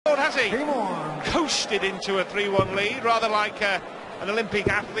has he? Coasted into a 3-1 lead, rather like an Olympic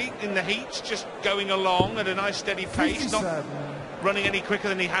athlete in the heats, just going along at a nice steady pace, not running any quicker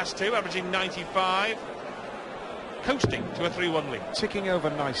than he has to, averaging 95. Coasting to a 3-1 lead. Ticking over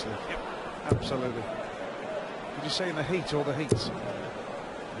nicely. Yep. Absolutely. Did you say in the heat or the heats?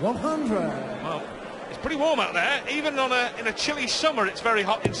 100. Well, it's pretty warm out there. Even in a chilly summer, it's very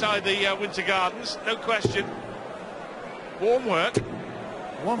hot inside the Winter Gardens. No question. Warm work.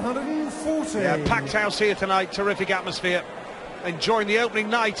 140. Yeah, packed house here tonight. Terrific atmosphere. Enjoying the opening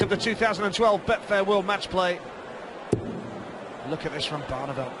night of the 2012 Betfair World Matchplay. Look at this from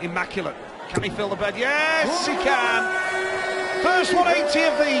Barneveld. Immaculate. Can he fill the bed? Yes, he can. First 180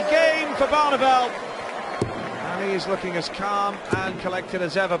 of the game for Barneveld. And he is looking as calm and collected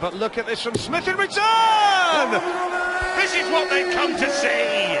as ever. But look at this from Smith in return. This is what they've come to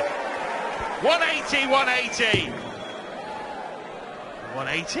see. 180, 180.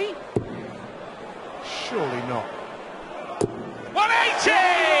 180? Surely not.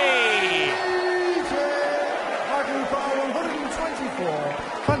 180!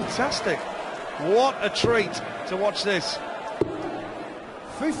 124. Fantastic. What a treat to watch this.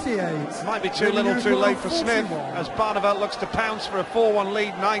 58. Might be too little too late for Smith as Barneveld looks to pounce for a 4-1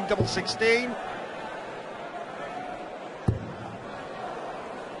 lead, 9-16.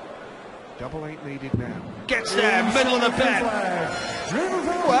 Double 8 needed now. Gets there, middle of the bed.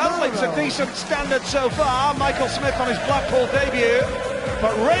 Well, it's a decent standard so far. Michael Smith on his Blackpool debut.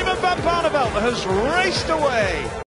 But Raymond van Barneveld has raced away.